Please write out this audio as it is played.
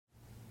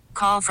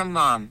Call from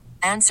mom.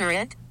 Answer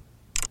it.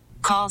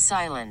 Call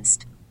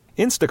silenced.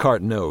 Instacart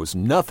knows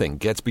nothing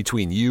gets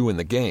between you and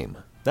the game.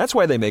 That's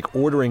why they make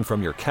ordering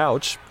from your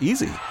couch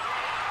easy.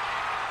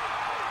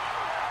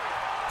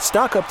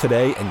 Stock up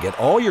today and get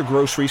all your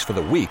groceries for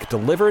the week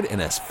delivered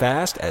in as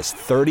fast as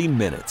 30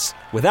 minutes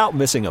without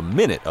missing a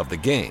minute of the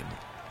game.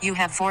 You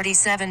have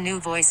 47 new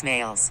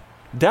voicemails.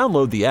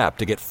 Download the app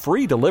to get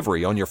free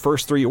delivery on your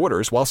first 3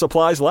 orders while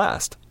supplies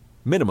last.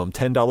 Minimum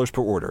 $10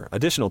 per order.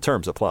 Additional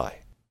terms apply.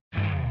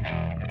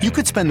 You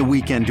could spend the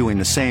weekend doing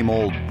the same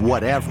old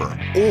whatever,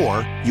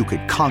 or you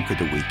could conquer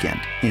the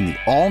weekend in the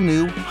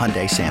all-new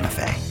Hyundai Santa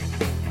Fe.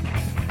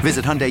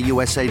 Visit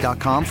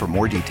HyundaiUSA.com for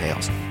more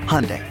details.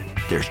 Hyundai,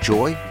 there's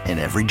joy in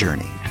every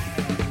journey.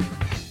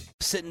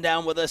 Sitting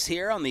down with us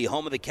here on the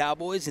home of the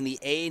Cowboys in the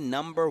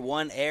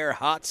 #1 air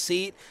hot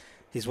seat.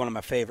 He's one of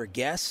my favorite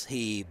guests.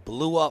 He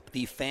blew up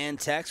the fan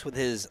text with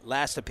his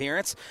last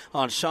appearance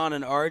on Sean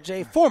and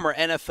RJ. Former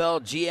NFL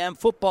GM,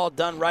 Football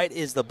Done Right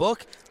is the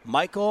book.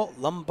 Michael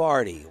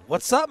Lombardi.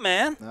 What's up,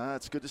 man?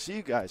 It's good to see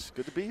you guys.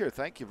 Good to be here.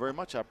 Thank you very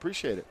much. I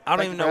appreciate it. I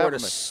don't even know where to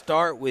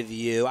start with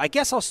you. I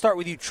guess I'll start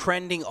with you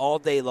trending all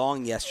day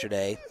long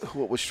yesterday.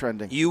 What was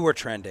trending? You were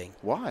trending.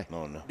 Why?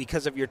 Oh, no.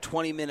 Because of your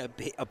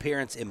 20-minute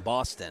appearance in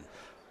Boston.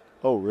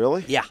 Oh,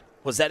 really? Yeah.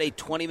 Was that a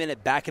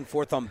 20-minute back and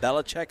forth on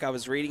Belichick I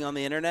was reading on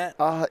the internet?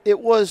 It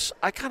was.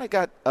 I kind of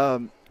got.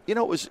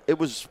 It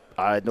was.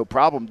 I had no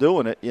problem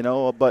doing it.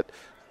 But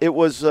it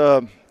was.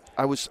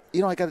 I was.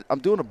 I'm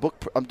doing a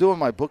book. I'm doing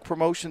my book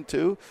promotion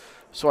too,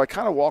 so I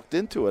kind of walked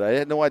into it. I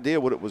had no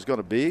idea what it was going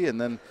to be, and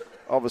then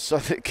all of a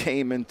sudden it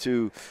came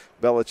into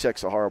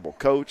Belichick's a horrible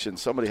coach, and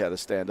somebody had to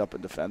stand up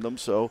and defend him.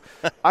 So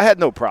I had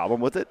no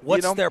problem with it.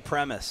 What's their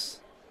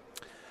premise?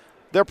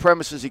 Their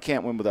premise is he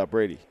can't win without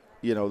Brady.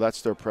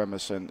 That's their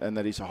premise, and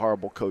that he's a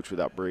horrible coach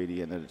without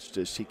Brady, and that it's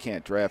just he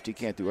can't draft, he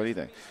can't do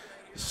anything.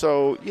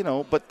 So,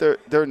 but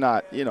they're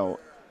not,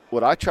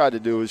 what I tried to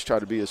do is try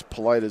to be as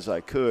polite as I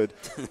could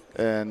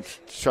and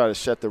try to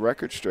set the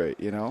record straight,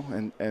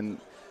 And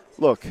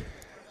look,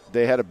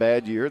 they had a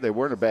bad year. They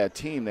weren't a bad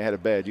team. They had a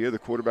bad year. The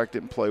quarterback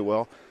didn't play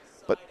well.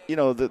 But,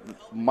 the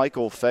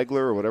Michael Fegler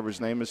or whatever his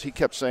name is, he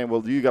kept saying,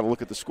 well, you got to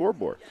look at the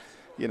scoreboard.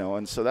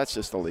 And so that's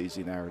just a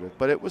lazy narrative.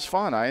 But it was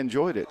fun. I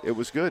enjoyed it. It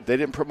was good. They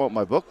didn't promote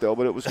my book, though,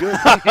 but it was good.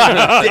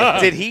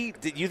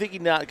 Did you think he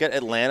not get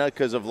Atlanta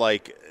because of,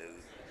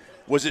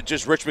 was it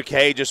just Rich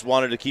McKay just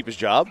wanted to keep his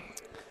job?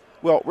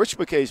 Well, Rich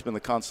McKay's been the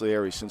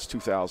consigliere since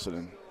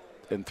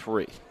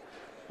 2003.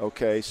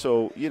 Okay,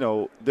 so,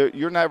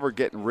 you're never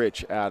getting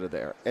Rich out of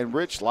there. And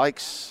Rich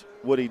likes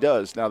what he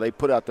does. Now, they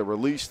put out the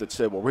release that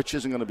said, well, Rich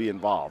isn't going to be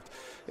involved.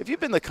 If you've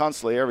been the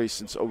consigliere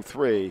since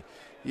 2003,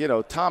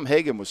 Tom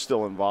Hagen was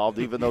still involved,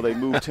 even though they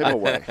moved him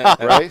away,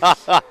 right?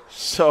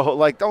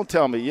 So, don't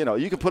tell me,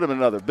 you can put him in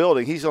another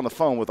building. He's on the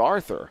phone with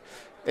Arthur.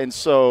 And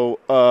so,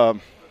 and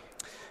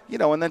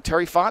then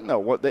Terry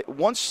Fontenot.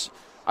 Once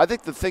I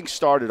think the thing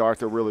started,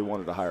 Arthur really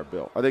wanted to hire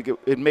Bill. I think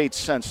it made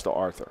sense to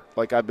Arthur.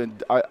 I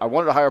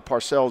wanted to hire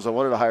Parcells. I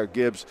wanted to hire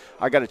Gibbs.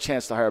 I got a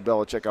chance to hire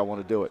Belichick. I want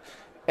to do it.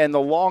 And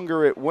the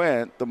longer it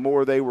went, the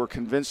more they were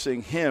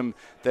convincing him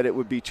that it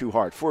would be too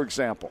hard. For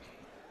example,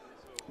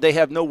 they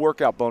have no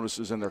workout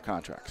bonuses in their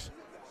contracts.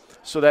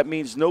 So that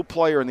means no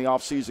player in the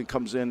offseason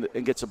comes in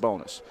and gets a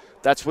bonus.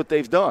 That's what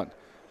they've done.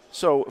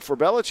 So for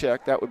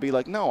Belichick, that would be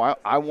no,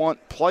 I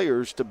want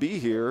players to be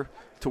here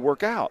to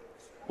work out.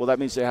 Well, that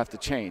means they have to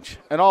change.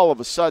 And all of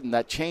a sudden,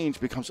 that change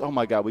becomes, oh,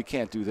 my God, we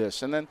can't do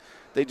this. And then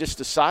they just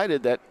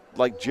decided that,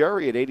 like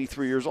Jerry at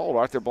 83 years old,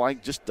 Arthur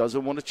Blank just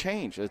doesn't want to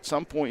change. At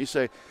some point, you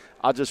say,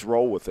 I'll just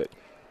roll with it.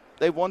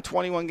 They've won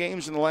 21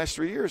 games in the last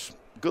 3 years.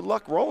 Good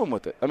luck rolling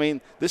with it. I mean,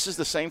 this is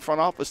the same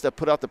front office that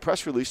put out the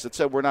press release that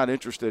said we're not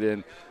interested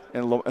in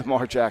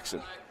Lamar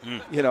Jackson.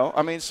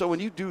 So when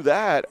you do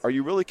that, are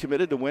you really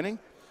committed to winning?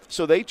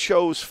 So they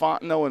chose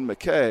Fontenot and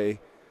McKay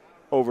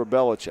over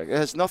Belichick. It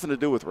has nothing to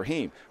do with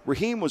Raheem.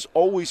 Raheem was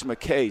always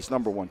McKay's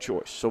number one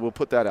choice, so we'll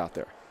put that out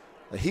there.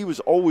 He was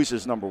always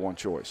his number one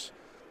choice,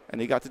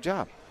 and he got the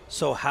job.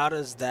 So how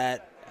do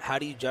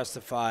you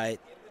justify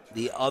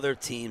the other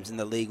teams in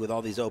the league with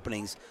all these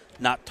openings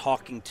not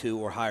talking to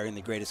or hiring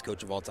the greatest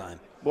coach of all time?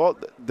 Well,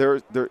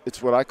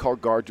 it's what I call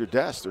guard your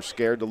desk. They're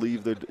scared to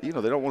leave they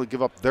don't want to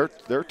give up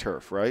their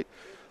turf, right?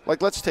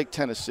 Let's take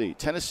Tennessee.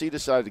 Tennessee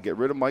decided to get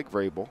rid of Mike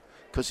Vrabel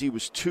because he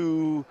was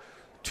too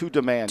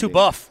demanding. Too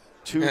buff.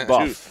 Too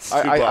buff.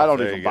 I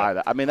don't even buy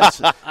that. I mean,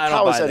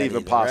 how is that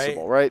even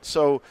possible, right?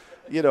 So,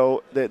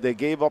 they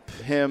gave up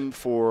him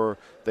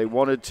they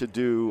wanted to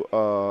do,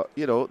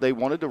 they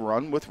wanted to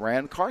run with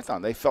Rand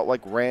Carthon. They felt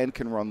like Rand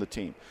can run the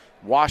team.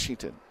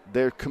 Washington,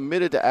 they're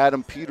committed to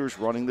Adam Peters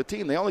running the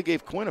team. They only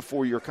gave Quinn a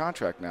 4-year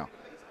contract now.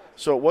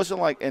 So it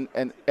wasn't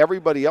and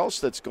everybody else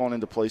that's gone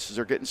into places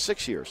are getting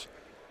 6 years.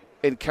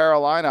 In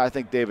Carolina, I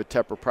think David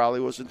Tepper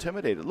probably was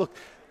intimidated. Look,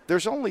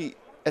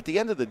 at the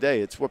end of the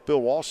day, it's what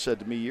Bill Walsh said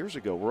to me years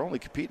ago. We're only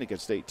competing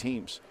against 8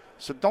 teams.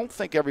 So don't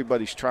think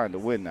everybody's trying to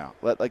win now.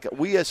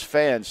 We as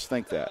fans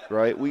think that,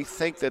 right? We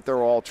think that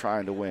they're all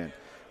trying to win.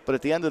 But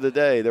at the end of the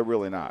day, they're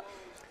really not.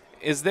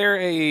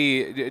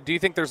 Do you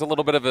think there's a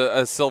little bit of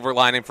a silver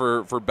lining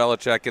for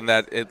Belichick in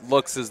that it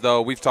looks as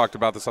though, we've talked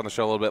about this on the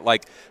show a little bit,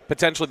 like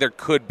potentially there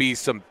could be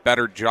some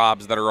better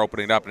jobs that are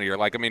opening up in a year?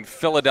 Like, I mean,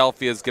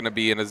 Philadelphia is going to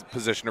be in a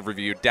position of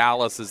review.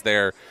 Dallas is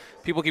there.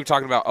 People keep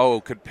talking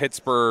about, could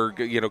Pittsburgh,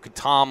 could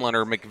Tomlin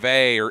or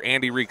McVay or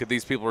Andy Reid, could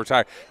these people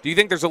retire? Do you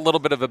think there's a little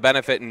bit of a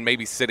benefit in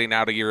maybe sitting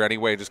out a year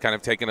anyway, just kind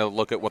of taking a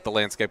look at what the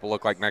landscape will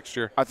look like next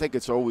year? I think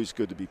it's always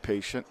good to be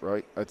patient,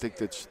 right? I think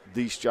that's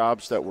these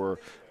jobs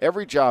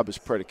every job is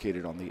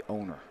predicated on the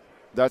owner.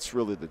 That's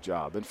really the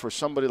job. And for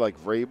somebody like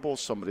Vrabel,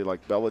 somebody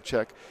like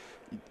Belichick,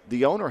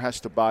 the owner has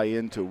to buy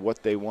into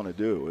what they want to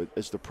do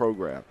as the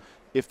program.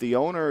 If the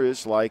owner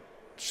is like,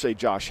 say,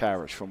 Josh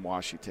Harris from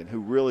Washington, who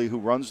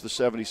runs the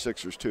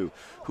 76ers too,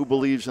 who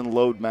believes in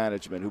load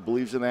management, who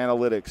believes in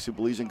analytics, who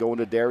believes in going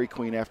to Dairy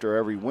Queen after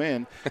every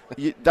win,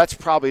 that's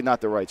probably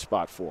not the right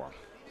spot for him.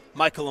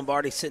 Michael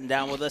Lombardi sitting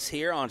down with us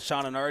here on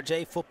Sean and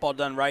RJ. Football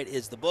Done Right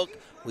is the book.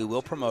 We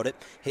will promote it.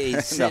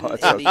 He's sitting in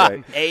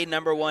the A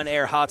number one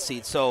air hot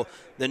seat. So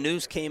the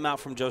news came out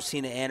from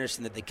Josina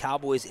Anderson that the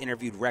Cowboys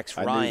interviewed Rex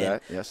Ryan. I knew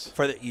that, yes.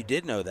 You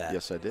did know that?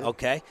 Yes, I did.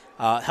 Okay.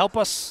 Help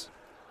us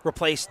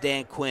replace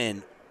Dan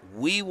Quinn.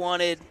 We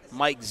wanted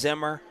Mike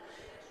Zimmer.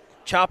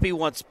 Choppy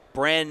wants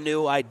brand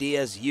new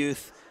ideas,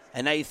 youth,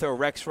 and now you throw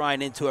Rex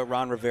Ryan into it,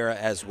 Ron Rivera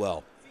as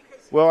well.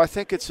 Well, I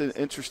think it's an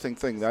interesting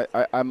thing.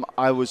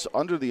 I was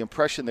under the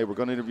impression they were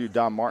going to interview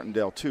Don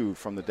Martindale too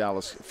from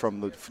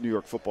the New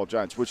York Football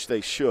Giants, which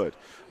they should.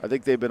 I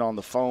think they've been on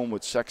the phone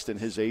with Sexton,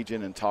 his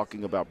agent, and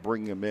talking about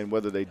bringing him in.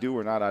 Whether they do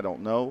or not, I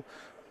don't know.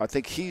 I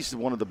think he's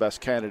one of the best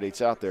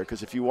candidates out there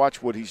because if you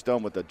watch what he's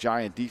done with a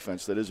giant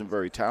defense that isn't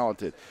very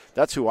talented,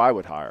 that's who I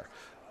would hire.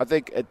 I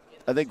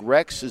think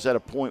Rex is at a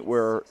point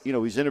where,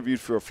 he's interviewed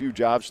for a few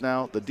jobs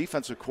now. The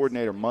defensive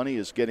coordinator money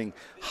is getting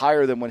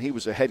higher than when he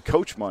was a head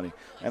coach money,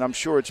 and I'm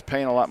sure it's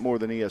paying a lot more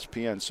than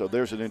ESPN, so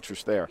there's an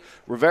interest there.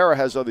 Rivera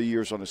has other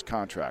years on his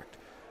contract.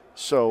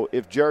 So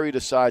if Jerry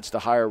decides to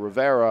hire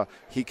Rivera,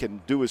 he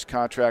can do his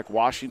contract.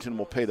 Washington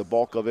will pay the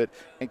bulk of it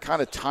and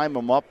kind of time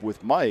him up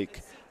with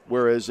Mike,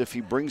 whereas if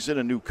he brings in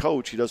a new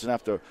coach, he doesn't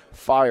have to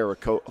fire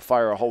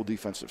a whole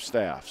defensive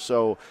staff.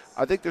 So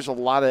I think there's a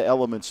lot of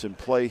elements in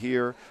play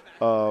here,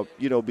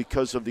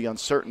 because of the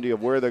uncertainty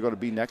of where they're going to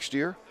be next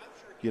year.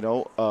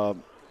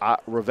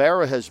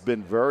 Rivera has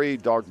been very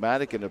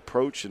dogmatic in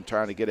approach in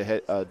trying to get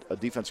a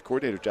defense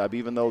coordinator job,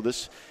 even though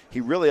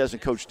he really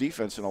hasn't coached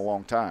defense in a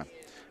long time.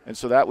 And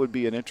so that would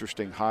be an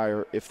interesting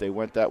hire if they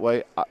went that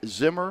way.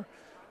 Zimmer,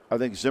 I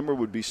think Zimmer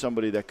would be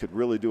somebody that could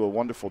really do a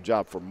wonderful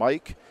job for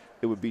Mike.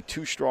 It would be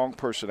two strong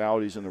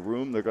personalities in the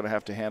room. They're going to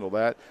have to handle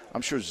that.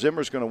 I'm sure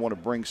Zimmer's going to want to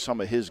bring some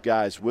of his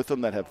guys with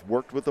him that have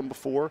worked with him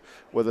before.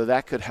 Whether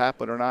that could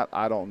happen or not,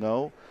 I don't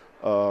know.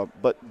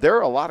 But there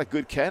are a lot of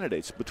good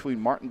candidates between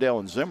Martindale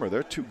and Zimmer.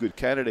 They're two good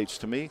candidates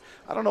to me.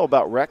 I don't know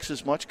about Rex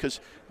as much because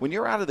when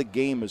you're out of the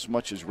game as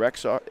much as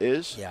Rex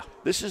is,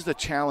 This is the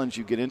challenge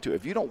you get into.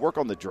 If you don't work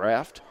on the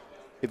draft,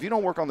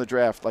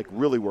 like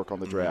really work on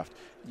the draft,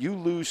 you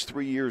lose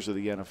 3 years of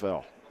the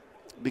NFL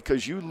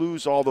because you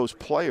lose all those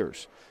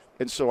players.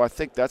 And so I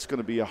think that's going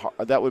to be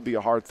that would be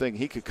a hard thing.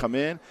 He could come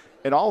in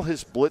and all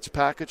his blitz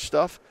package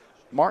stuff,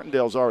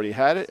 Martindale's already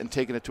had it and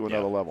taken it to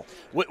another level.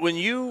 When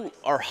you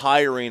are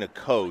hiring a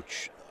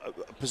coach, a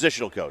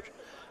positional coach,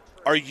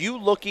 are you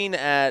looking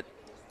at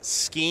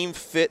scheme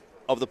fit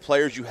of the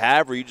players you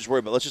have, or are you just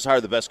worried about let's just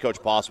hire the best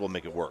coach possible and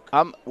make it work?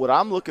 What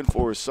I'm looking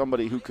for is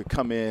somebody who could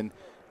come in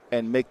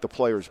and make the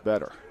players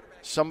better,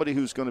 somebody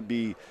who's going to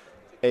be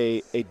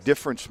a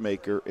difference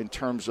maker in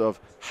terms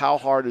of how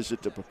hard is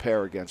it to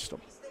prepare against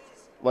them.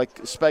 Like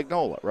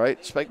Spagnuolo,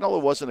 right? Spagnuolo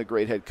wasn't a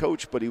great head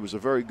coach, but he's a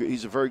very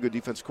good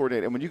defense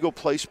coordinator. And when you go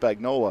play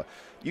Spagnuolo,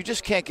 you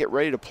just can't get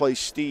ready to play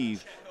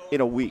Steve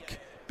in a week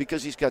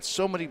because he's got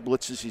so many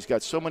blitzes, he's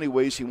got so many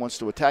ways he wants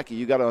to attack you.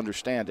 You got to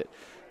understand it.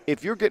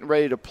 If you're getting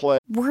ready to play.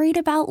 Worried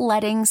about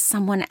letting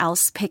someone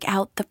else pick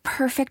out the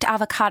perfect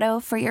avocado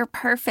for your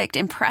perfect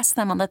impress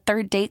them on the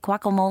third date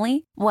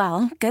guacamole?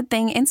 Well, good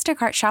thing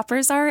Instacart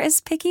shoppers are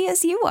as picky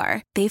as you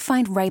are. They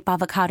find ripe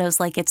avocados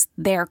like it's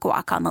their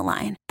guac on the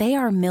line. They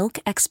are milk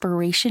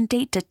expiration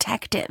date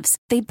detectives.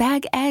 They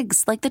bag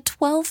eggs like the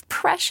 12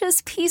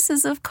 precious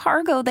pieces of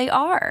cargo they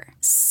are.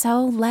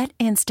 So let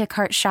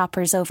Instacart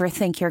shoppers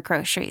overthink your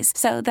groceries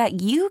so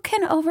that you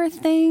can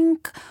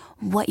overthink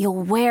what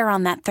you'll wear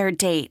on that third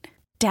date.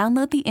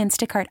 Download the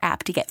Instacart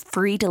app to get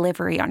free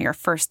delivery on your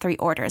first 3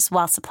 orders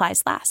while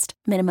supplies last.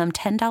 Minimum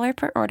 $10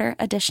 per order.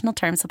 Additional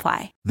terms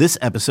apply. This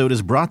episode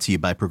is brought to you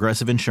by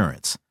Progressive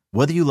Insurance.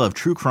 Whether you love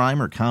true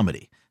crime or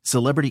comedy,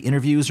 celebrity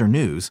interviews or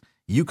news,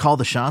 you call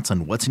the shots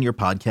on what's in your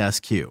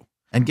podcast queue.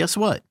 And guess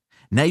what?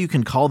 Now you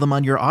can call them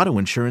on your auto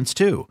insurance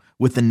too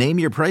with the Name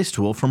Your Price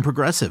tool from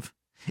Progressive.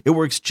 It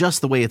works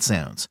just the way it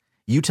sounds.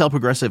 You tell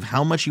Progressive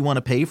how much you want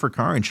to pay for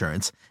car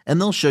insurance, and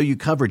they'll show you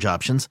coverage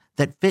options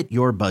that fit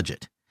your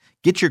budget.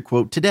 Get your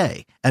quote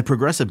today at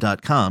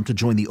Progressive.com to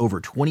join the over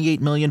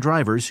 28 million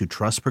drivers who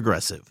trust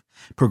Progressive.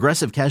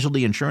 Progressive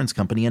Casualty Insurance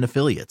Company and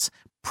Affiliates.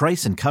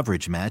 Price and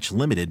coverage match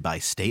limited by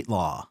state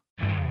law.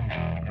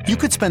 You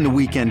could spend the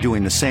weekend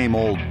doing the same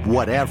old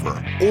whatever,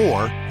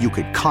 or you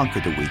could conquer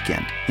the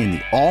weekend in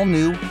the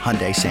all-new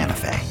Hyundai Santa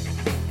Fe.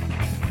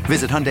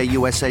 Visit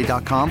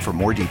HyundaiUSA.com for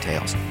more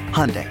details.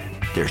 Hyundai,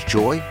 there's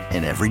joy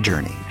in every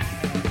journey.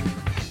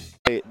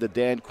 The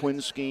Dan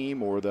Quinn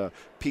scheme or the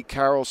Pete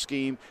Carroll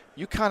scheme,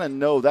 you kind of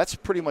know that's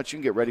pretty much, you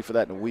can get ready for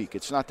that in a week.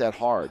 It's not that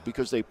hard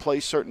because they play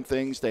certain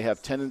things, they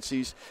have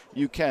tendencies.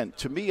 You can.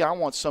 To me, I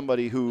want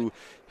somebody who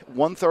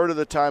 1/3 of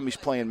the time he's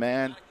playing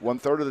man,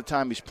 1/3 of the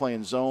time he's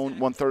playing zone,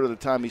 1/3 of the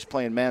time he's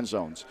playing man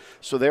zones.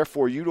 So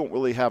therefore, you don't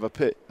really have a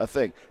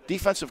thing.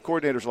 Defensive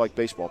coordinators are like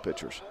baseball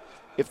pitchers.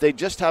 If they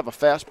just have a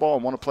fastball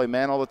and want to play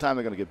man all the time,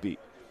 they're going to get beat.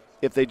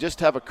 If they just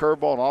have a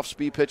curveball, an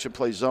off-speed pitch, and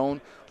play zone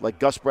like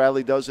Gus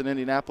Bradley does in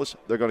Indianapolis,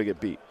 they're going to get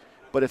beat.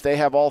 But if they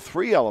have all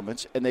three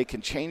elements and they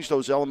can change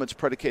those elements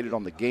predicated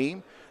on the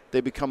game,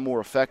 they become more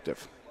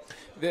effective.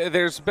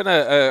 There's been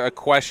a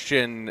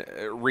question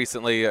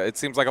recently. It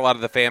seems like a lot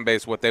of the fan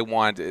base, what they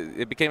want,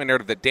 it became a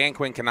narrative that Dan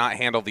Quinn cannot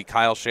handle the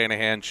Kyle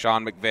Shanahan,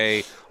 Sean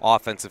McVay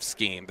offensive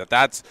scheme,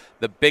 that's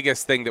the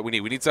biggest thing that we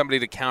need. We need somebody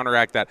to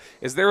counteract that.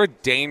 Is there a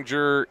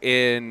danger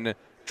in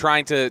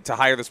trying to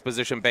hire this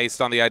position based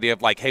on the idea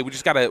of like, hey, we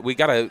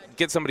gotta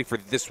get somebody for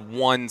this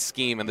one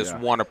scheme and this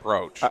one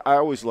approach? I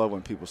always love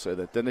when people say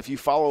that. Then if you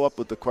follow up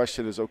with the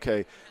question is,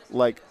 okay,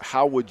 like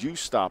how would you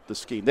stop the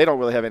scheme? They don't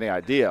really have any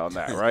idea on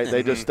that, right?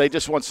 They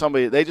just want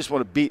somebody. They just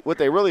want to beat. What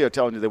they really are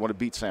telling you, they want to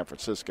beat San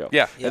Francisco.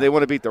 Yeah. And they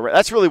want to beat the.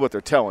 That's really what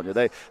they're telling you.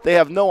 They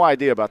have no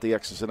idea about the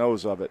X's and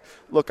O's of it.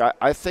 Look,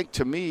 I think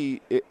to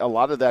me, a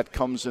lot of that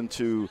comes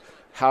into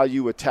how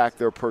you attack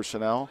their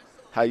personnel,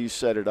 how you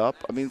set it up.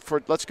 I mean,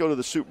 let's go to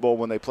the Super Bowl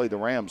when they played the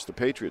Rams, the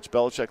Patriots.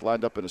 Belichick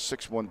lined up in a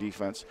 6-1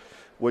 defense,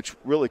 which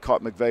really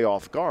caught McVay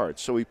off guard.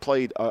 So he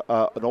played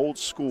an old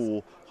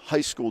school,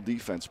 high school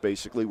defense,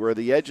 basically, where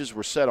the edges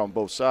were set on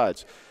both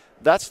sides.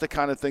 That's the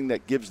kind of thing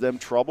that gives them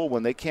trouble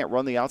when they can't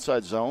run the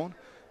outside zone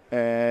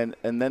and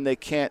then they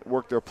can't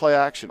work their play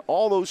action.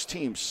 All those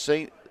teams,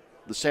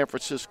 the San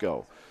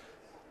Francisco,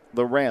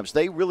 the Rams,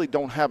 they really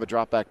don't have a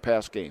drop-back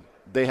pass game.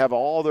 They have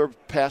all their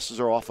passes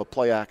are off of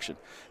play action.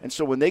 And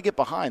so when they get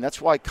behind,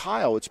 that's why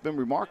Kyle, it's been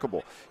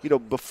remarkable. You know,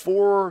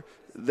 before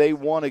they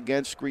won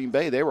against Green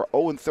Bay, they were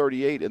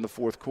 0-38 in the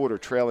fourth quarter,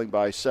 trailing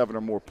by 7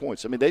 or more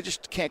points. I mean, they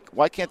just can't –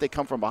 why can't they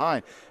come from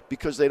behind?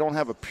 Because they don't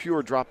have a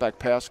pure drop-back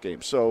pass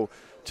game. So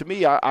to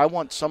me, I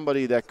want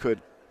somebody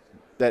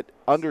that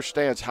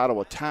understands how to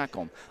attack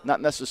them,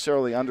 not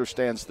necessarily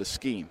understands the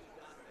scheme.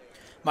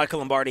 Michael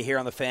Lombardi here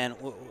on The Fan.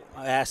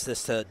 I asked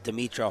this to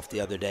Dimitrov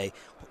the other day.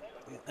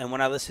 And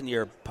when I listen to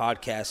your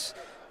podcasts,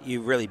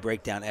 you really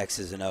break down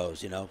X's and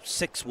O's,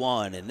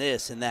 6-1 and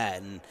this and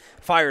that and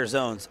fire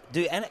zones.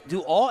 Do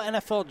all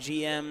NFL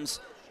GMs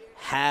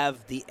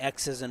have the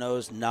X's and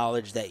O's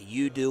knowledge that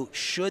you do?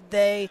 Should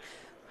they?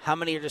 How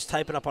many are just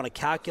typing up on a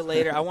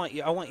calculator? I want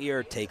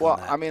your take on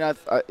that. Well, I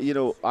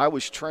mean, I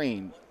was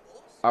trained.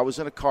 I was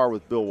in a car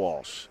with Bill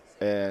Walsh,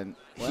 and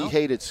he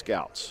hated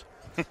scouts.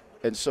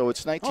 And so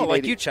it's 1980. Oh,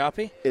 like you,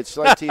 Choppy. It's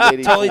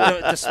 1984.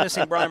 Totally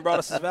dismissing Brian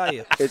Broaddus'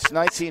 value. It's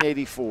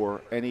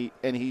 1984,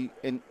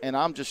 and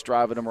I'm just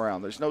driving him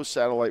around. There's no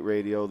satellite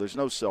radio. There's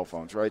no cell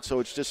phones, right?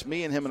 So it's just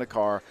me and him in a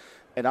car,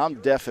 and I'm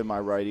deaf in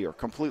my right ear,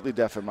 completely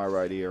deaf in my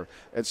right ear.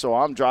 And so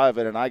I'm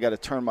driving, and I got to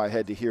turn my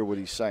head to hear what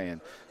he's saying.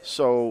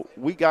 So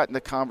we got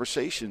into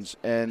conversations,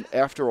 and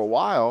after a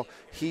while,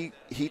 he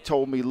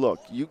told me, look,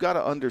 you got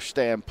to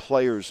understand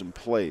players and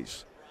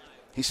plays.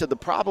 He said the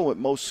problem with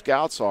most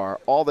scouts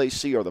all they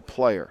see are the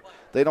player.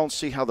 They don't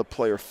see how the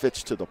player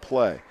fits to the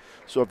play.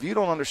 So if you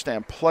don't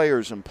understand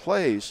players and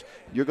plays,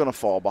 you're going to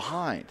fall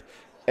behind.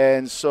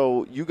 And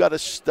so you got to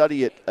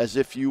study it as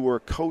if you were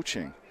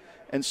coaching.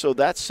 And so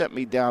that sent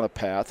me down a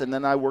path. And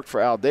then I worked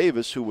for Al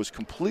Davis, who was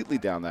completely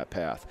down that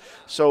path.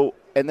 So,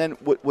 and then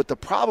what the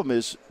problem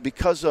is,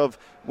 because of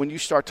when you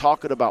start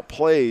talking about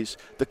plays,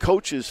 the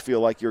coaches feel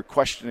like you're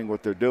questioning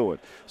what they're doing.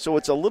 So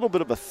it's a little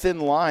bit of a thin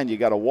line you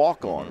got to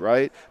walk on,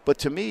 right? But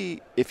to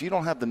me, if you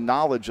don't have the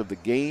knowledge of the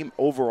game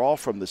overall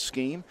from the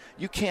scheme,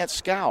 you can't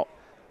scout.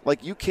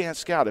 Like, you can't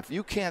scout. If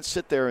you can't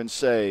sit there and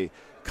say,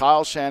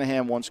 Kyle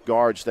Shanahan wants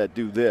guards that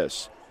do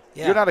this,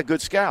 you're not a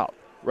good scout.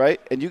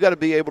 Right? And you got to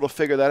be able to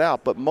figure that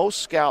out. But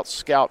most scouts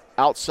scout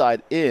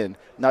outside in,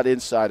 not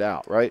inside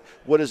out, right?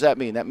 What does that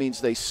mean? That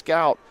means they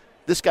scout,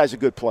 this guy's a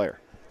good player.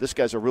 This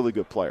guy's a really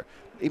good player.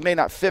 He may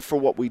not fit for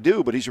what we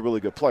do, but he's a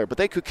really good player. But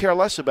they could care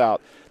less about,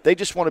 they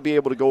just want to be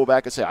able to go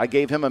back and say, I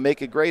gave him a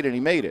make it great and he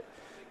made it.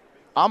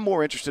 I'm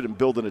more interested in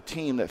building a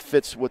team that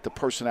fits what the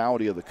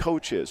personality of the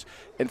coach is.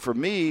 And for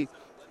me,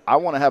 I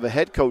want to have a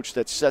head coach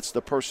that sets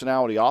the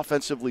personality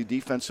offensively,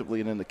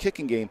 defensively, and in the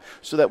kicking game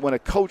so that when a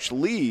coach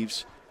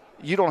leaves,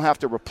 you don't have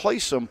to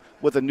replace them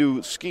with a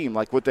new scheme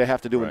like what they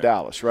have to do in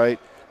Dallas, right?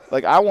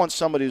 Like, I want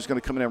somebody who's going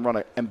to come in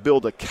and and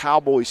build a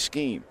Cowboy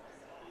scheme.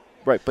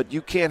 Right, but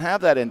you can't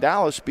have that in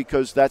Dallas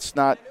because that's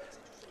not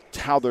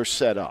how they're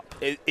set up.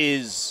 It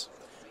is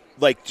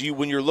like,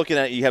 when you're looking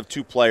at it, you have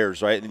two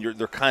players, right? And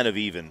they're kind of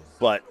even,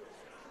 but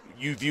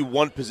you view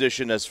one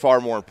position as far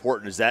more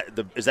important. Is that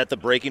the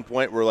breaking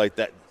point where, like,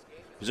 that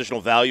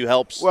Positional value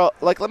helps. Well,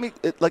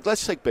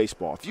 let's take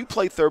baseball. If you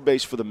play third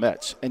base for the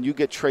Mets and you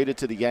get traded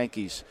to the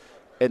Yankees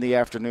in the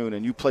afternoon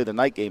and you play the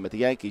night game at the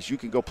Yankees, you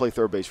can go play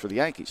third base for the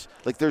Yankees.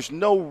 Like, there's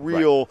no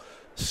real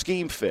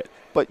scheme fit.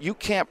 But you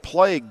can't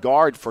play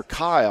guard for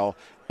Kyle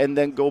and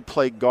then go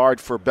play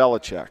guard for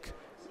Belichick.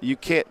 You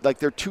can't, like,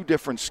 they're two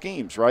different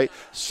schemes, right?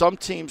 Some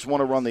teams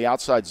want to run the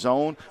outside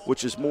zone,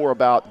 which is more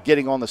about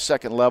getting on the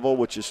second level,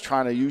 which is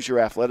trying to use your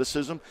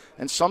athleticism.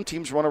 And some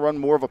teams want to run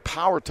more of a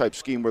power type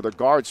scheme where their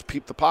guards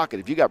keep the pocket.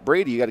 If you got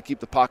Brady, you got to keep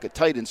the pocket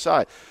tight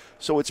inside.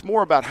 So it's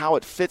more about how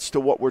it fits to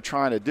what we're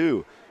trying to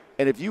do.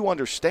 And if you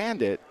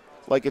understand it,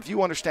 like if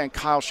you understand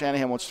Kyle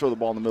Shanahan wants to throw the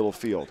ball in the middle of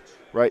the field,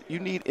 right? You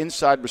need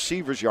inside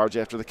receivers yards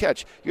after the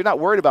catch. You're not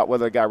worried about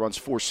whether a guy runs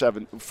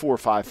 4.7,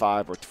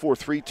 4.55, or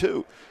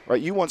 4.32,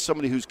 right? You want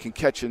somebody who can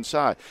catch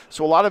inside.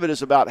 So a lot of it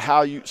is about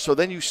how you – so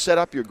then you set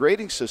up your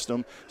grading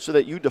system so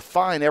that you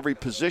define every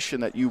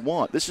position that you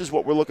want. This is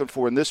what we're looking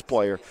for in this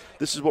player.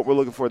 This is what we're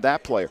looking for in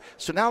that player.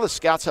 So now the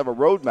scouts have a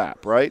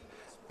roadmap, right?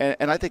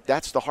 And I think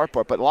that's the hard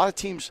part. But a lot of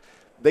teams,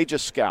 they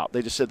just scout.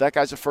 They just said that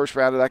guy's a first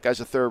rounder, that guy's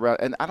a third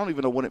rounder, and I don't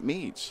even know what it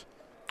means.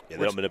 Yeah,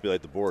 they don't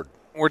manipulate the board.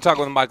 We're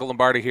talking with Michael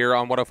Lombardi here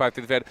on 105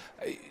 through the Fed.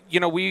 You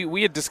know,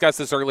 we had discussed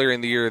this earlier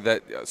in the year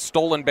that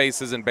stolen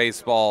bases in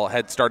baseball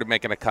had started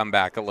making a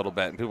comeback a little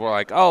bit. And people were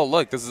like, oh,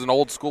 look, this is an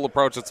old school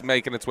approach that's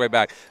making its way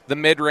back. The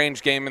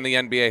mid-range game in the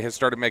NBA has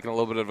started making a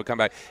little bit of a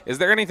comeback. Is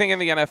there anything in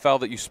the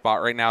NFL that you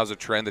spot right now as a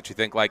trend that you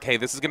think like, hey,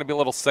 this is going to be a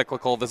little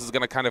cyclical, this is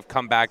going to kind of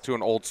come back to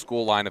an old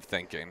school line of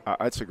thinking?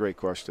 That's a great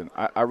question.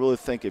 I really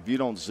think if you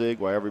don't zig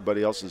while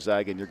everybody else is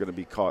zagging, you're going to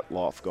be caught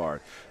off guard.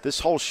 This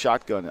whole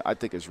shotgun, I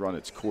think, has run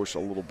its course a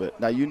little bit.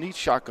 Now, you need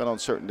shotgun on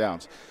certain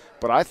downs.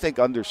 But I think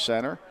under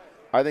center,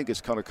 I think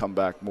it's going to come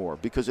back more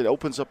because it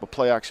opens up a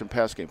play-action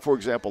pass game. For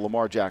example,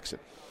 Lamar Jackson.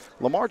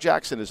 Lamar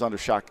Jackson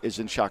is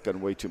in shotgun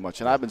way too much,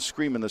 and I've been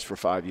screaming this for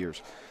 5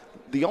 years.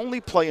 The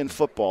only play in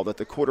football that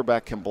the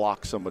quarterback can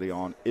block somebody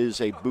on is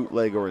a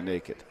bootleg or a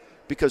naked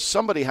because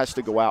somebody has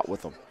to go out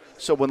with them.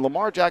 So when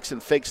Lamar Jackson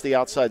fakes the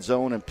outside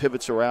zone and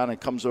pivots around and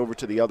comes over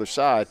to the other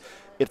side,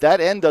 if that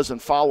end doesn't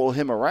follow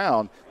him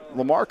around,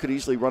 Lamar could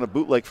easily run a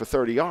bootleg for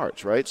 30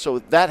 yards, right? So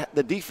that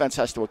the defense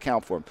has to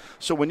account for him.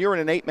 So when you're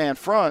in an 8-man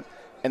front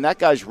and that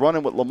guy's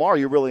running with Lamar,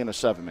 you're really in a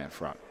 7-man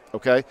front,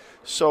 okay?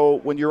 So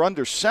when you're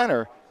under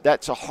center,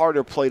 that's a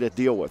harder play to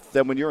deal with.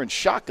 Then when you're in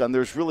shotgun,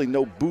 there's really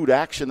no boot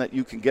action that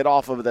you can get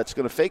off of it that's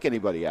going to fake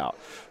anybody out.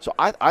 So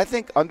I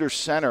think under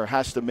center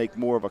has to make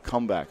more of a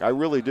comeback. I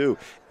really do.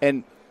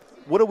 And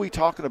what are we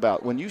talking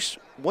about?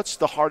 What's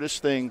the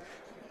hardest thing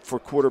for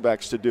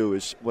quarterbacks to do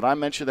is when I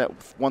mentioned that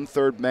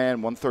 1/3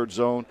 man, 1/3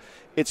 zone,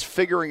 it's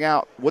figuring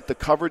out what the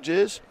coverage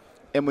is.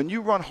 And when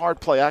you run hard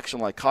play action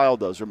like Kyle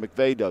does or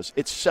McVay does,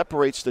 it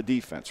separates the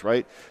defense,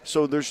 right?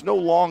 So there's no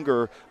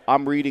longer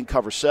I'm reading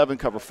cover 7,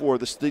 cover 4.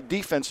 The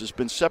defense has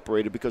been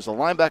separated because the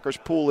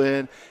linebackers pull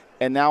in,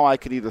 and now I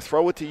can either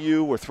throw it to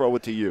you or throw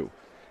it to you.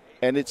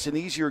 And it's an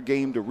easier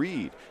game to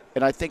read.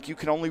 And I think you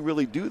can only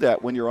really do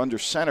that when you're under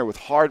center with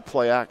hard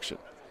play action.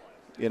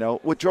 You know,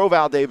 what drove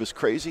Al Davis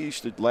crazy, he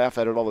used to laugh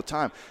at it all the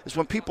time, is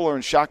when people are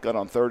in shotgun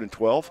on 3rd and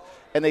 12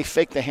 and they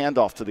fake the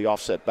handoff to the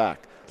offset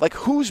back. Like,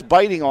 who's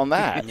biting on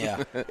that?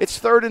 Yeah. It's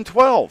 3rd and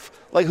 12.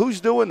 Like, who's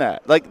doing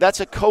that? Like,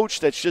 that's a coach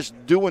that's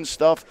just doing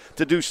stuff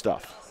to do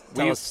stuff.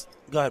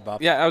 Go ahead,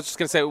 Bob. Yeah, I was just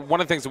going to say,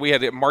 one of the things that we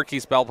had,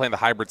 Marquise Bell playing the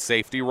hybrid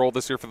safety role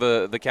this year for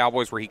the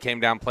Cowboys, where he came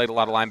down, played a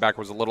lot of linebacker,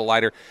 was a little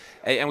lighter.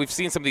 And we've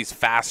seen some of these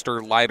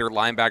faster, lighter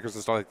linebackers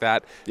and stuff like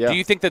that. Yeah. Do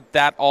you think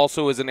that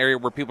also is an area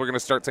where people are going to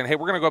start saying, hey,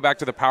 we're going to go back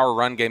to the power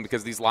run game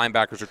because these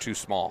linebackers are too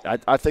small?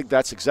 I think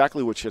that's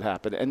exactly what should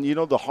happen. And, you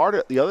know, the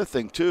other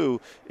thing,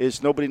 too,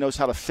 is nobody knows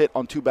how to fit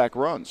on two-back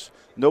runs.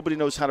 Nobody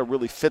knows how to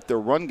really fit their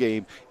run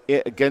game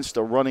against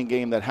a running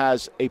game that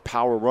has a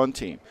power run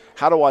team.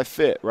 How do I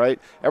fit, right?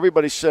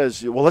 Everybody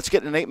says, well, let's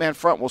get an 8-man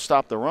front, we'll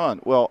stop the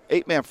run. Well,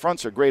 8-man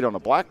fronts are great on a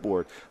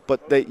blackboard,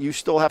 but you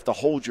still have to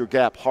hold your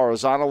gap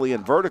horizontally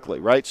and vertically,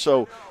 right?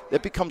 So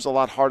it becomes a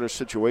lot harder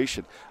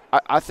situation.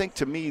 I think,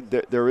 to me,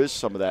 there is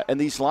some of that. And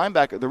these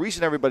linebackers, the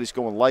reason everybody's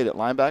going light at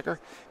linebacker,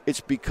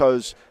 it's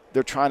because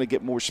they're trying to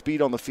get more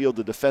speed on the field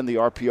to defend the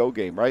RPO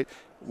game, right?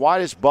 Why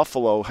does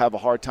Buffalo have a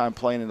hard time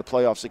playing in the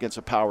playoffs against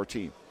a power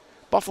team?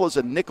 Buffalo's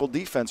a nickel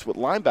defense with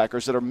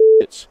linebackers that are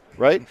midgets,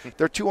 right?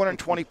 They're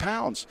 220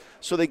 pounds.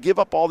 So they give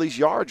up all these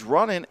yards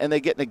running, and they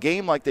get in a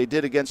game like they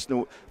did against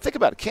think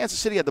about it. Kansas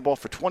City had the ball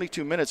for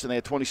 22 minutes, and they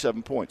had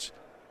 27 points,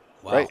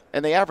 right?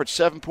 And they averaged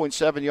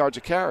 7.7 yards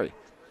a carry,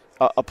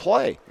 a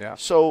play. Yeah.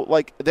 So,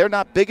 like, they're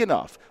not big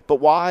enough.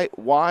 But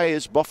why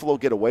is Buffalo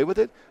get away with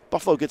it?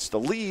 Buffalo gets the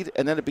lead,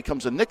 and then it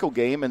becomes a nickel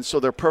game, and so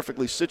they're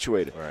perfectly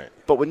situated. Right.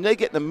 But when they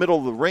get in the middle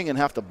of the ring and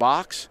have to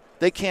box,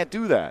 they can't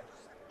do that.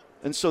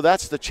 And so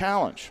that's the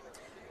challenge.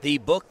 The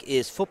book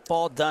is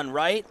Football Done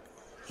Right.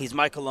 He's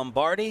Michael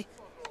Lombardi.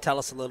 Tell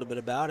us a little bit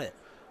about it.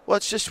 Well,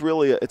 it's just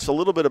really it's a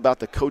little bit about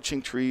the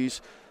coaching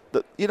trees.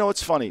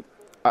 It's funny.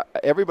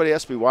 Everybody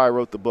asks me why I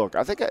wrote the book.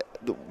 I think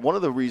one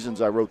of the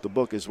reasons I wrote the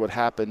book is what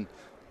happened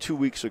 2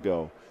 weeks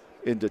ago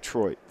in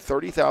Detroit.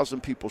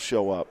 30,000 people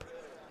show up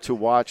to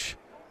watch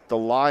the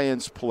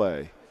Lions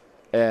play,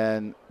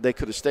 and they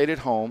could have stayed at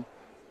home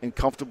in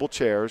comfortable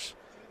chairs.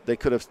 They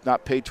could have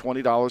not paid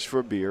 $20 for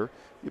a beer,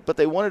 but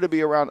they wanted to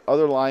be around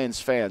other Lions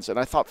fans. And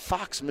I thought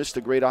Fox missed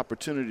a great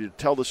opportunity to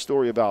tell the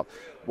story about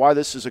why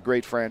this is a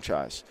great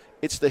franchise.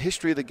 It's the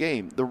history of the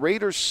game. The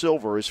Raiders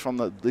silver is from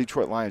the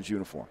Detroit Lions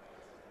uniform,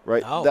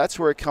 right? Oh. That's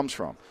where it comes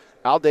from.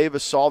 Al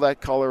Davis saw that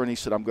color, and he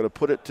said, I'm going to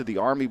put it to the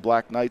Army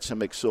Black Knights and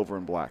make silver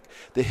and black.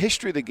 The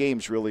history of the game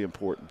is really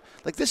important.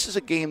 Like, this is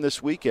a game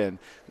this weekend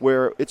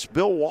where it's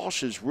Bill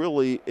Walsh's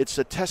really – it's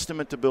a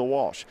testament to Bill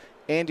Walsh.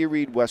 Andy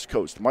Reid, West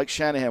Coast. Mike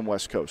Shanahan,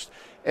 West Coast.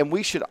 And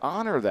we should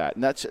honor that.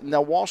 And that's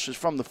now Walsh is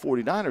from the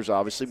 49ers,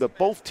 obviously, but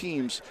both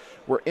teams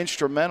were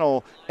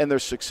instrumental in their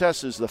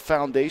successes, the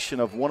foundation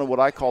of one of what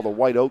I call the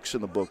white oaks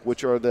in the book,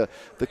 which are the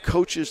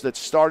coaches that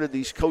started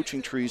these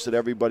coaching trees that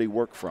everybody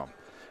worked from.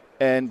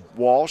 And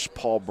Walsh,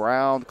 Paul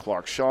Brown,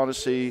 Clark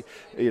Shaughnessy,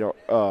 Sid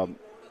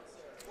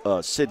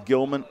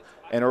Gilman,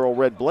 and Earl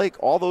Red Blake,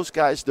 all those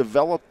guys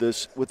developed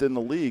this within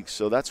the league.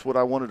 So that's what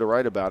I wanted to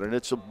write about. And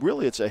it's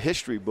a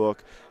history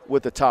book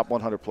with the top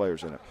 100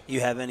 players in it. You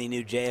have any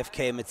new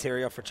JFK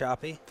material for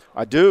Choppy?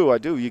 I do.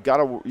 You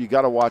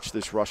gotta watch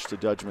this Rush to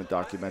Judgment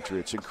documentary.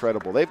 It's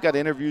incredible. They've got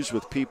interviews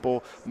with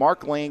people.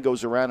 Mark Lane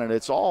goes around, and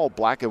it's all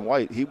black and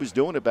white. He was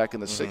doing it back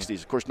in the 60s.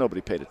 Of course, nobody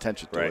paid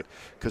attention to it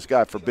because,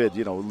 God forbid,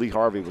 Lee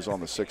Harvey was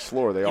on the 6th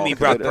floor. You mean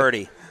Brock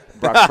Purdy?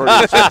 Brock Purdy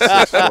was on the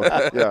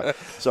 6th floor. Yeah.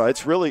 So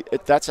it's really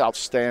that's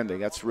outstanding.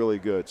 That's really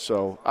good.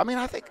 So, I mean,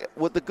 I think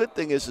what the good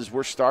thing is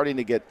we're starting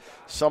to get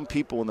some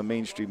people in the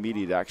mainstream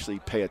media to actually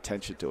pay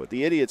attention to it.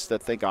 The idiots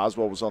that think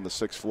Oswald was on the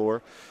 6th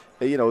floor,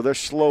 they're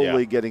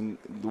slowly getting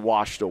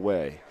washed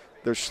away.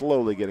 They're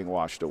slowly getting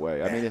washed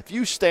away. I mean, if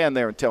you stand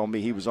there and tell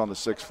me he was on the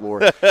 6th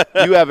floor,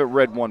 you haven't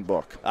read one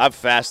book. I'm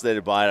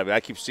fascinated by it. I mean,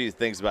 I keep seeing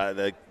things about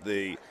it,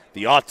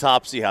 the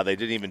autopsy, how they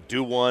didn't even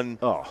do one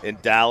in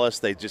Dallas.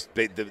 The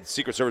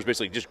Secret Service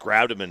basically just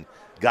grabbed him and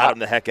got him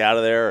the heck out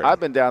of there. I've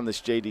been down this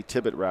J.D.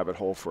 Tibbet rabbit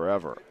hole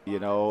forever,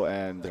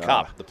 and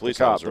the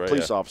police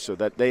officer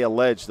that they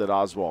allege that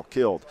Oswald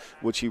killed,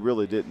 which he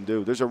really didn't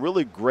do. There's a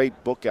really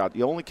great book out.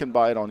 You only can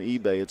buy it on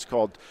eBay. It's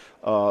called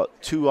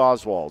Two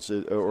Oswalds,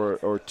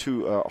 or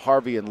Two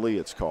Harvey and Lee,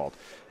 it's called.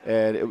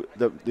 And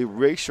the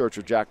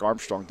researcher Jack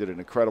Armstrong did an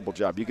incredible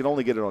job. You can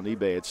only get it on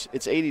eBay.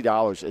 It's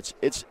 $80.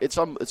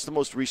 It's the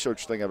most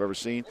researched thing I've ever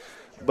seen.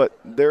 But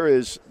there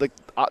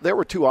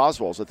were two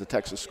Oswalds at the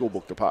Texas School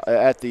Book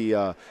at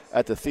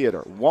the theater.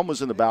 One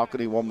was in the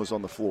balcony, one was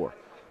on the floor,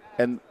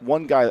 and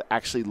one guy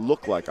actually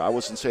looked like I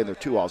wasn't saying there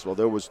were two Oswald.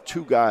 There was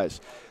two guys.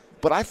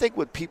 But I think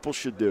what people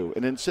should do,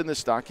 and it's in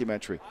this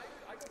documentary,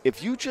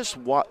 if you just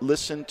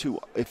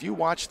if you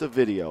watch the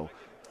video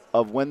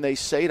of when they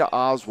say to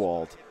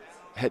Oswald,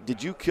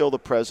 did you kill the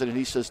president?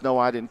 He says, no,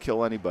 I didn't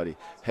kill anybody.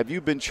 Have you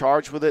been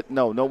charged with it?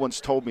 No one's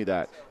told me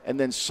that. And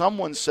then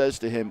someone says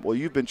to him, well,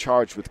 you've been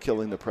charged with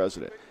killing the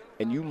president.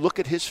 And you look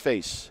at his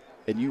face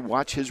and you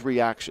watch his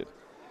reaction,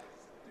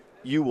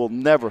 you will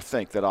never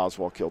think that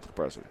Oswald killed the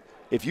president.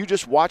 If you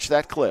just watch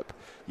that clip,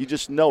 you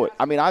just know it.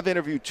 I mean, I've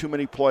interviewed too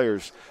many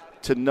players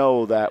to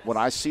know that when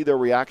I see their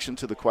reaction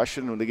to the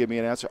question, when they give me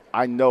an answer,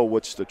 I know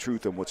what's the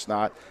truth and what's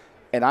not.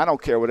 And I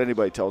don't care what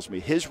anybody tells me.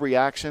 His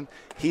reaction,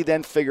 he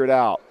then figured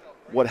out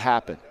what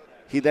happened.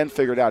 He then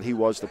figured out he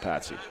was the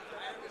patsy.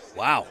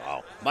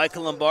 Wow.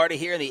 Michael Lombardi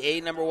here in the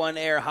A number 1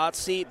 air hot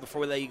seat. Before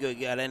we let you go,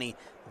 you got any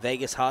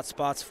Vegas hot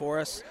spots for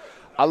us?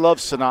 I love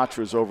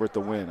Sinatra's over at the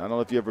Wynn. I don't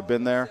know if you've ever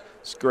been there.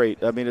 It's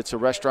great. I mean, it's a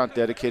restaurant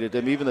dedicated to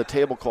him. Even the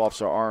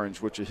tablecloths are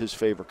orange, which is his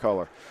favorite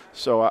color.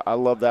 So I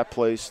love that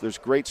place. There's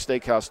great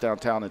steakhouse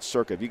downtown at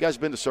Circa. Have you guys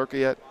been to Circa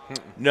yet?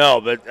 No,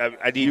 but I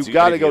need to. You've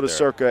got to go to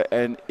Circa,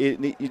 and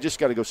you just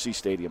got to go see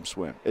Stadium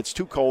Swim. It's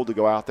too cold to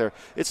go out there.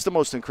 It's the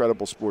most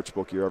incredible sports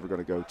book you're ever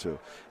going to go to.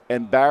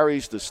 And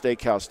Barry's, the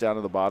steakhouse down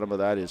at the bottom of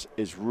that,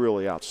 is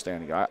really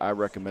outstanding. I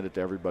recommend it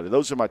to everybody.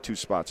 Those are my two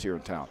spots here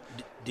in town.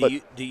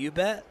 Do you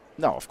bet?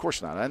 No, of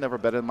course not. I never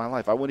bet in my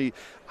life. I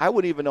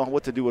wouldn't even know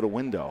what to do with a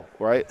window,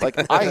 right?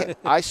 Like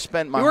I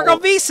spent my. You work on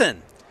VEASAN.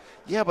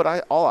 Yeah, but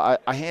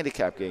I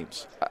handicap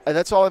games.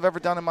 That's all I've ever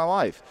done in my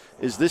life.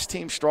 Is this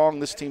team strong?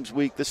 This team's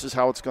weak. This is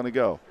how it's going to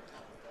go.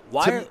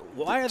 Why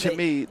are to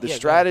me the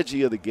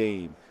strategy of the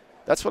game?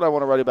 That's what I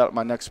want to write about in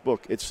my next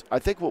book. I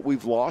think what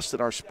we've lost in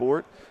our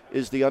sport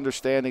is the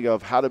understanding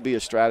of how to be a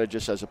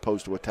strategist as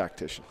opposed to a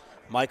tactician.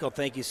 Michael,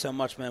 thank you so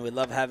much, man. We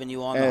love having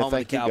you on the home of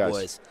the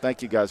Cowboys.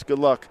 Thank you, guys. Good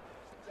luck.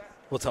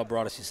 We'll tell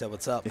Broadus you said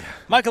what's up. Yeah.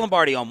 Michael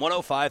Lombardi on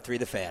 105.3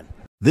 The Fan.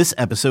 This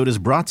episode is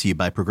brought to you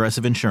by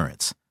Progressive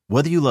Insurance.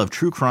 Whether you love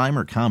true crime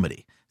or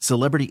comedy,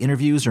 celebrity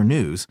interviews or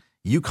news,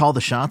 you call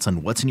the shots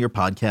on what's in your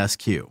podcast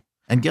queue.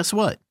 And guess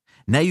what?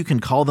 Now you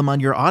can call them on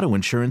your auto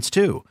insurance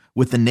too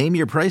with the Name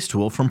Your Price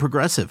tool from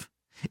Progressive.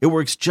 It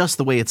works just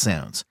the way it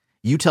sounds.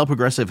 You tell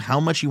Progressive how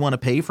much you want to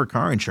pay for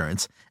car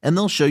insurance, and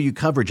they'll show you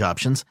coverage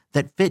options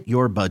that fit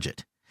your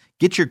budget.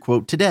 Get your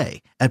quote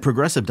today at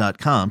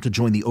Progressive.com to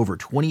join the over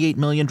 28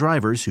 million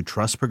drivers who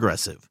trust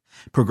Progressive.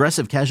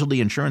 Progressive Casualty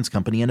Insurance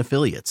Company and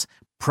Affiliates.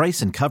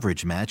 Price and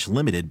coverage match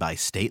limited by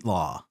state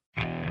law.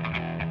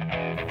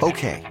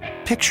 Okay,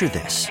 picture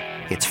this.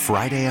 It's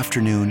Friday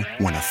afternoon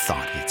when a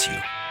thought hits you.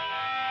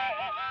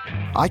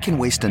 I can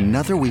waste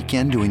another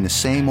weekend doing the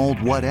same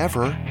old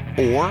whatever,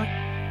 or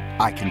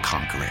I can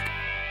conquer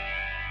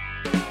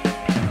it.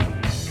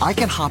 I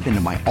can hop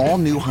into my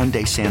all-new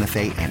Hyundai Santa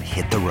Fe and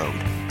hit the road.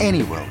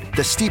 Any road.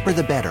 The steeper,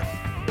 the better.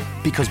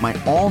 Because my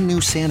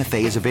all-new Santa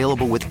Fe is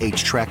available with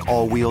H-Track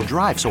all-wheel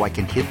drive, so I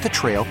can hit the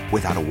trail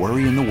without a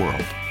worry in the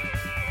world.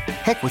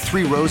 Heck, with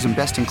 3 rows and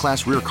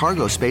best-in-class rear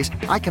cargo space,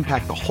 I can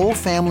pack the whole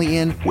family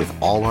in with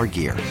all our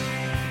gear.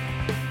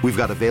 We've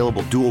got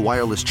available dual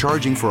wireless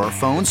charging for our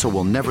phones, so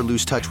we'll never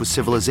lose touch with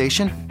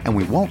civilization, and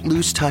we won't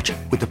lose touch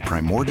with the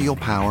primordial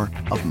power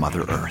of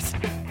Mother Earth.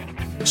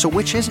 So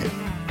which is it?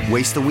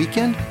 Waste the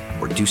weekend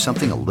or do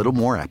something a little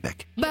more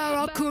epic?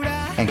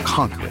 And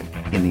conquer it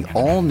in the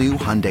all-new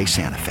Hyundai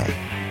Santa Fe.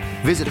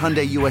 Visit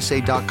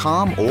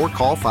HyundaiUSA.com or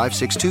call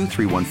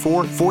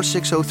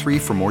 562-314-4603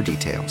 for more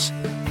details.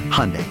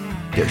 Hyundai,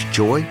 there's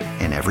joy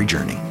in every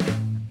journey.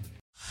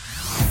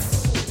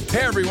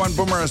 Hey everyone,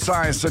 Boomer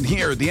Esiason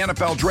here. The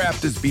NFL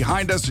Draft is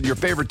behind us and your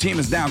favorite team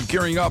is now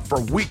gearing up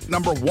for week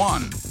number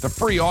 1. The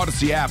free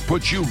Odyssey app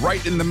puts you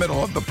right in the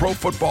middle of the pro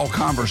football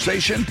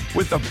conversation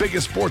with the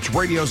biggest sports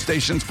radio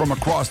stations from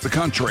across the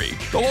country.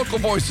 The local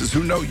voices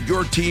who know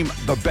your team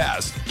the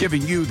best,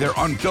 giving you their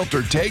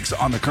unfiltered takes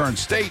on the current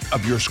state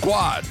of your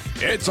squad.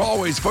 It's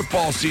always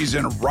football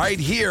season right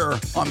here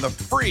on the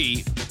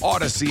free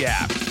Odyssey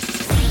app.